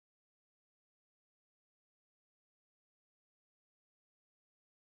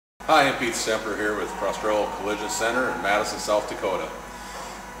Hi, I'm Pete Stemper here with Prospero Collision Center in Madison, South Dakota.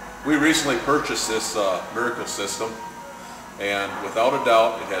 We recently purchased this miracle system, and without a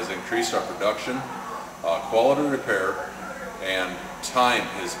doubt it has increased our production, quality repair, and time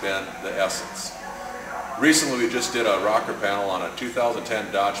has been the essence. Recently we just did a rocker panel on a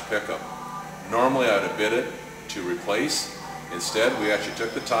 2010 Dodge pickup. Normally I would have bid it to replace. Instead we actually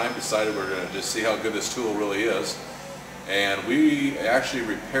took the time, decided we're going to just see how good this tool really is, and we actually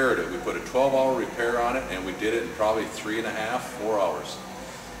repaired it. We put a 12-hour repair on it, and we did it in probably 3.5, 4 hours.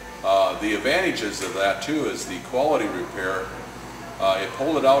 The advantages of that too is the quality repair. It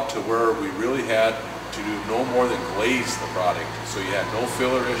pulled it out to where we really had to do no more than glaze the product, so you had no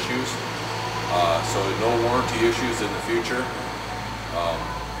filler issues, so no warranty issues in the future.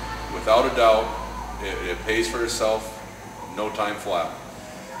 Without a doubt, it pays for itself, no time flat.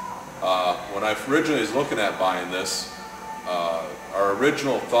 When I originally was looking at buying this, our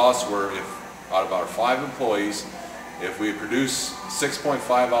original thoughts were, if out of our 5 employees, if we produce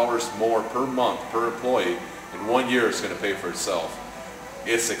 6.5 hours more per month per employee, in 1 year it's going to pay for itself.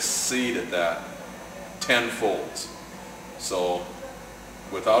 It's exceeded that tenfold. So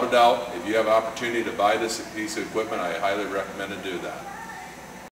without a doubt, if you have an opportunity to buy this piece of equipment, I highly recommend to do that.